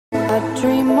A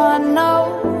dream I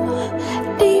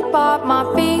know, deep up my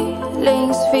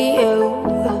feelings for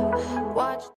you.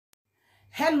 Watch.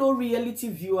 Hello reality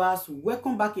viewers,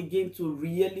 welcome back again to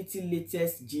Reality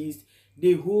Latest Gist,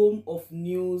 the home of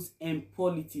news and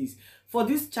politics. For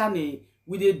this channel,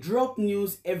 we dey drop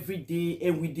news every day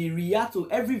and we dey react to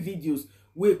every videos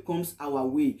wey comes our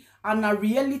way. And na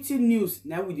reality news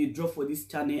now we dey drop for this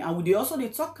channel, and we dey also dey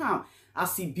talk am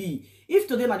as e be. If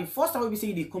today na the first time we say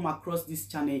you dey come across this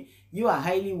channel, you are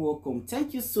highly welcome.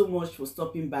 Thank you so much for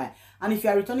stopping by. And if you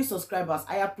are returning subscribers,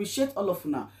 I appreciate all of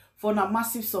una for una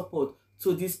massive support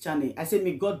to this channel. I say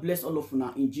may God bless all of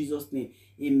una in Jesus name.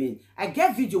 Amen. I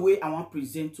get video wey I want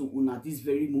present to una this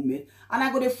very moment, and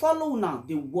I go dey follow una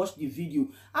dey watch the video.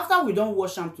 After we don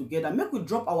watch am together, make we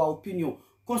drop our opinion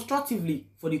constructively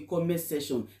for the comment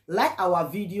section. Like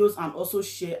our videos and also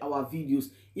share our videos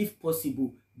if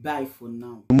possible. Bye for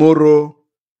now. Tomorrow,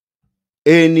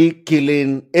 any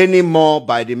killing anymore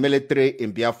by the military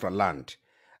in Biafra land.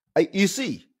 You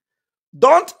see,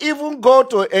 don't even go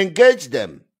to engage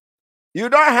them. You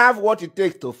don't have what it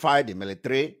takes to fight the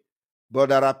military, but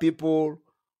there are people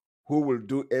who will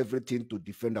do everything to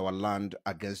defend our land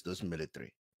against those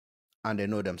military, and they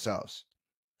know themselves.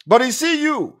 But you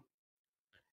see,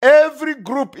 every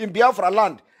group in Biafra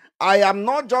land, I am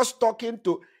not just talking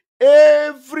to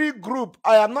every group.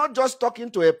 I am not just talking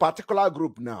to a particular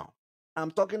group now. I'm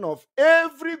talking of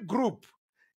every group,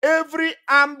 every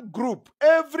armed group,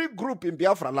 every group in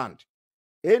Biafra land.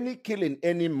 Any killing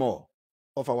anymore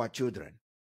of our children,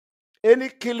 any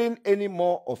killing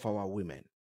anymore of our women,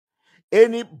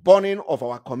 any burning of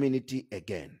our community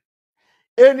again,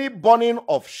 any burning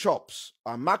of shops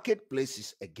or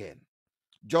marketplaces again,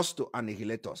 just to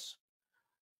annihilate us.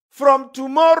 From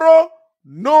tomorrow,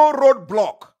 no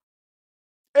roadblock.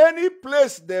 Any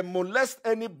place they molest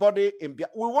anybody in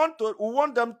Biafra, we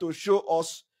want them to show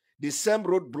us the same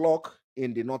roadblock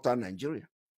in the northern Nigeria.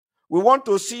 We want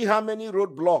to see how many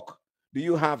roadblock do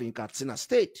you have in Katsina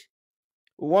State.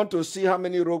 We want to see how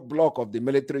many roadblock of the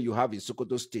military you have in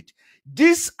Sokoto State.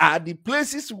 These are the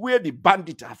places where the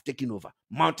bandits have taken over,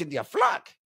 mounting their flag.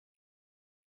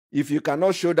 If you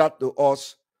cannot show that to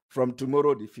us from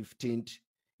tomorrow the 15th,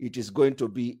 it is going to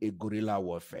be a guerrilla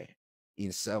warfare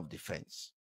in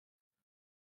self-defense.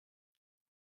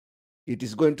 It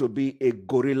is going to be a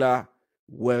guerrilla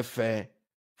warfare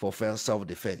for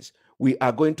self-defense. We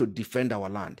are going to defend our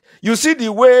land. You see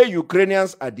the way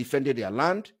Ukrainians are defending their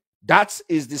land? That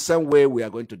is the same way we are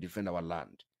going to defend our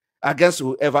land against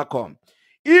whoever comes.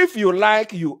 If you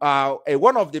like, you are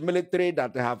one of the military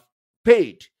that have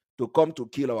paid to come to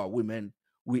kill our women,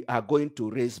 we are going to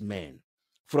raise men.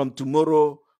 From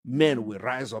tomorrow, men will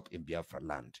rise up in Biafra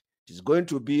land. It is going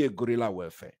to be a guerrilla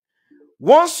warfare.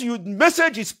 Once your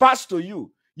message is passed to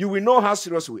you, you will know how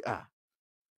serious we are.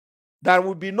 There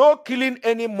will be no killing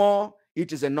anymore.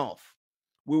 It is enough.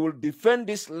 We will defend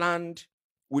this land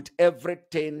with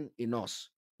everything in us.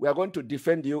 We are going to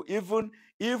defend you. Even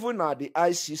at the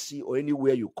ICC or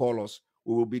anywhere you call us,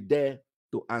 we will be there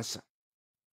to answer.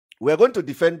 We are going to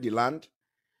defend the land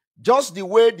just the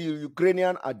way the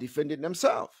Ukrainians are defending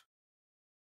themselves.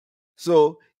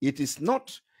 So it is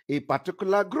not a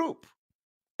particular group.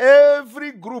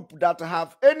 Every group that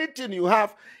have anything you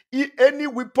have, any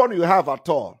weapon you have at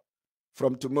all,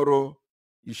 from tomorrow,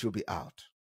 you should be out.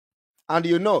 And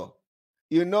you know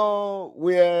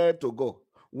where to go.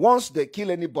 Once they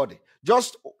kill anybody,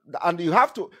 and you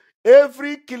have to,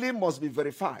 every killing must be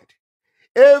verified.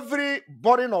 Every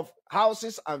burning of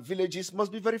houses and villages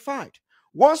must be verified.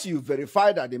 Once you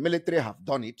verify that the military have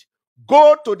done it,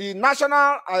 go to the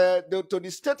to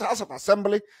the State House of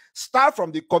Assembly, start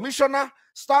from the commissioner,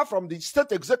 start from the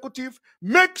state executive,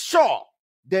 make sure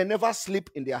they never sleep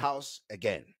in their house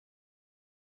again.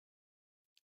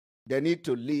 They need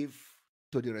to live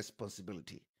to the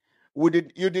responsibility.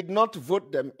 You did not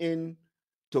vote them in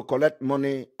to collect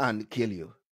money and kill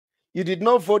you. You did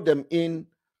not vote them in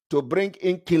to bring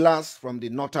in killers from the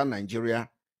northern Nigeria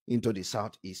into the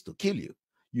southeast to kill you.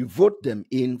 You vote them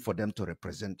in for them to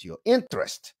represent your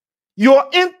interest. Your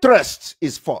interest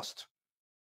is first.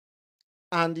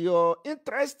 And your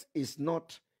interest is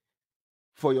not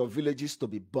for your villages to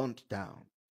be burnt down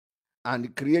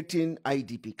and creating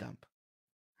IDP camp.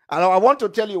 And I want to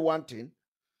tell you one thing.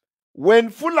 When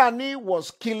Fulani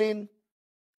was killing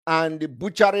and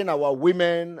butchering our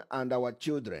women and our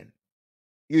children,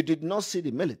 you did not see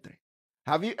the military.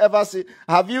 Have you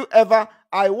ever,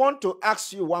 I want to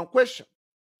ask you one question.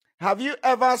 Have you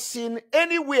ever seen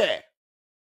anywhere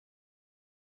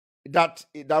that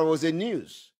there was a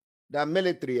news that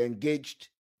military engaged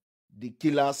the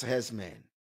killers' herdsmen?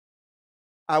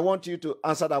 I want you to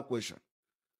answer that question.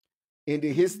 in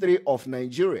the history of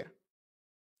Nigeria,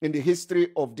 in the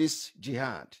history of this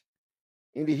jihad,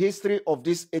 in the history of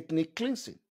this ethnic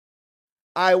cleansing.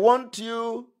 I want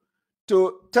you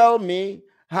to tell me,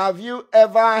 have you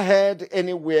ever heard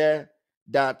anywhere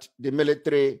that the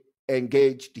military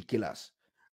engaged the killers?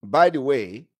 By the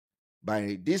way,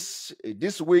 by this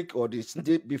week or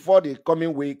before the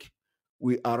coming week,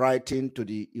 we are writing to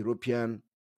the European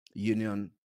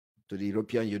Union, to the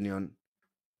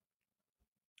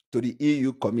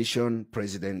EU Commission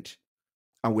President,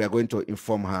 and we are going to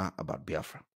inform her about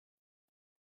Biafra.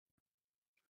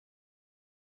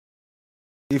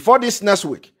 Before this next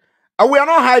week, and we are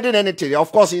not hiding anything.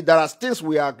 Of course, there are things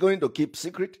we are going to keep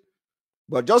secret,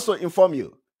 but just to inform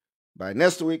you, by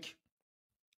next week,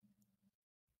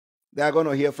 they are going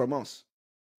to hear from us.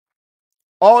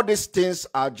 All these things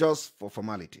are just for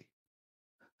formality.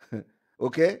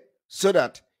 Okay? So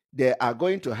that they are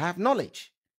going to have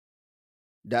knowledge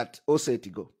that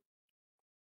Osetigo.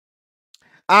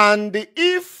 And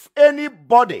if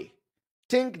anybody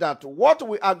think that what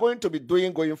we are going to be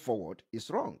doing going forward is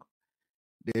wrong,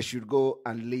 they should go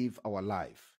and live our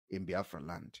life in Biafra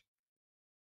land.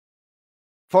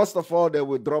 First of all, they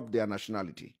will drop their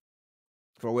nationality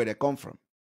from where they come from.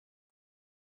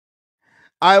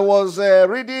 I was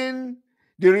reading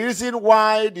the reason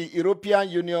why the European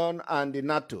Union and the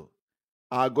NATO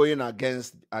are going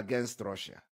against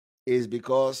Russia is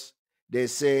because they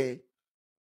say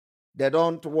they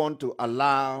don't want to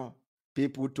allow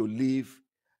people to live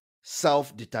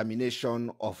self-determination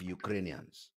of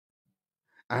Ukrainians.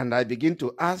 And I begin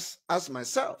to ask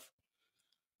myself,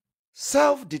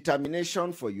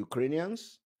 self-determination for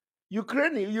Ukrainians?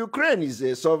 Ukraine is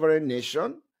a sovereign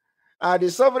nation. The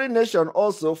sovereign nation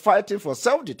also fighting for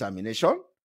self-determination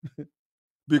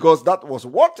because that was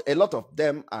what a lot of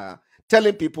them are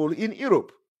telling people in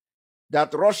Europe,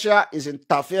 that Russia is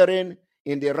interfering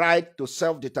in the right to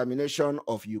self-determination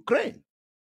of Ukraine.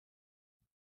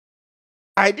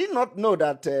 I did not know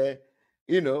that,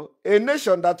 a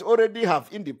nation that already have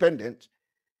independence,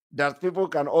 that people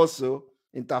can also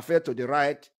interfere to the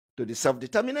right to the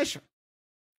self-determination.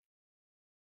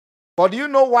 But do you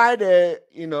know why they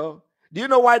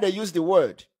use the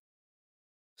word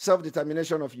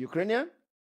self-determination of Ukrainian?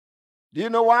 Do you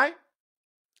know why?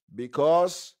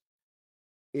 Because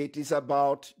it is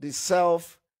about the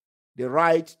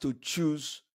right to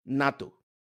choose NATO.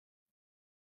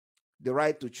 The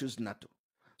right to choose NATO.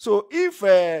 So if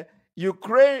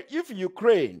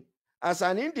Ukraine as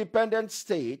an independent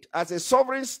state, as a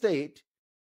sovereign state,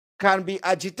 can be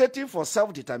agitating for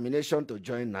self-determination to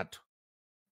join NATO,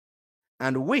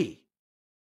 and we,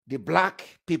 the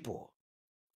black people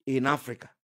in Africa,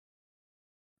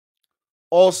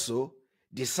 also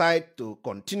decide to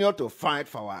continue to fight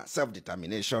for our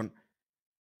self-determination,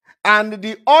 and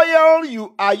the oil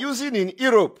you are using in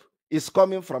Europe is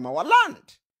coming from our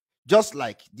land, just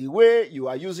like the way you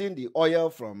are using the oil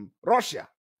from Russia,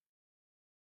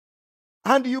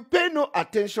 and you pay no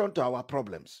attention to our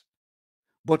problems,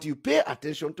 but you pay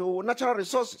attention to natural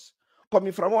resources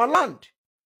coming from our land.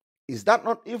 Is that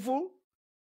not evil?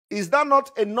 Is that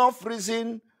not enough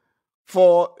reason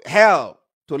for hell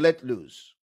to let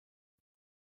loose?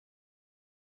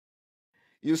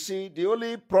 You see, the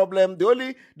only problem,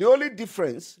 the only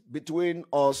difference between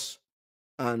us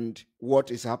and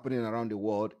what is happening around the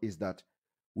world is that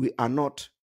we are not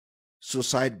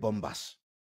suicide bombers.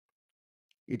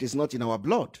 It is not in our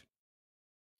blood.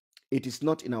 It is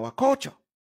not in our culture.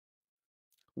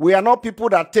 We are not people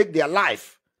that take their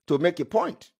life to make a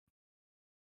point.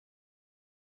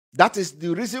 That is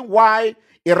the reason why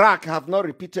Iraq have not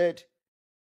repeated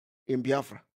in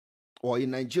Biafra or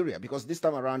in Nigeria, because this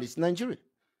time around it's Nigeria.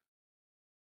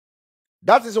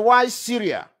 That is why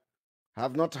Syria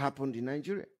have not happened in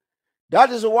Nigeria. That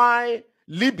is why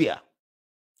Libya,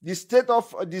 the state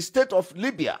of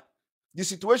Libya, the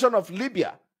situation of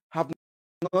Libya have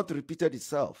not repeated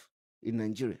itself in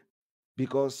Nigeria,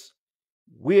 because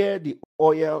where the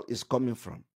oil is coming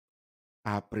from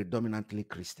are predominantly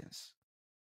Christians.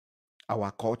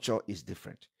 Our culture is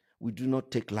different. We do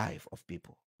not take life of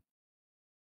people.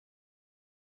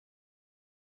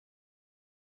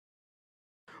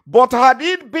 But had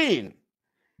it been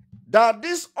that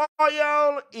this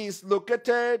oil is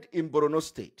located in Borno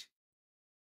State,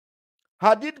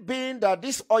 had it been that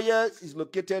this oil is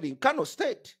located in Kano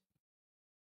State,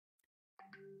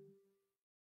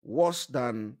 worse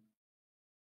than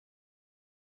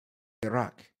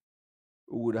Iraq,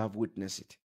 we would have witnessed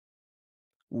it.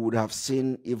 We would have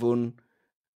seen even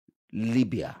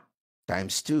Libya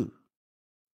 ×2.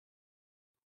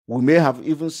 We may have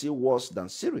even seen worse than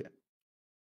Syria.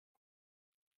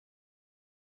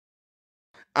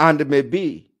 And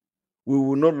maybe we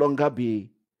will no longer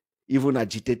be even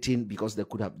agitating because they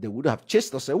would have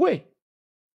chased us away.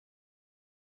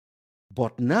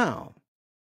 But now,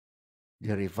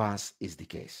 the reverse is the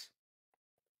case.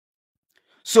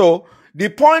 So, the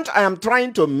point I am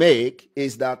trying to make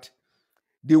is that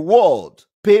the world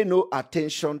pay no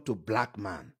attention to black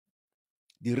man.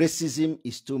 The racism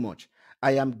is too much.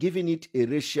 I am giving it a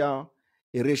racial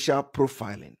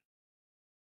profiling.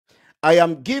 I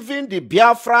am giving the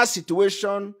Biafra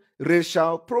situation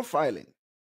racial profiling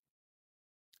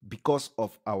because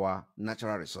of our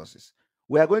natural resources.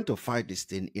 We are going to fight this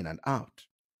thing in and out.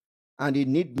 And it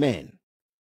needs men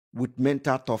with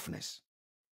mental toughness.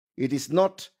 It is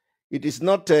not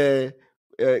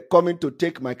coming to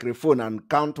take microphone and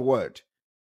count word.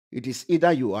 It is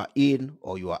either you are in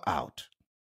or you are out.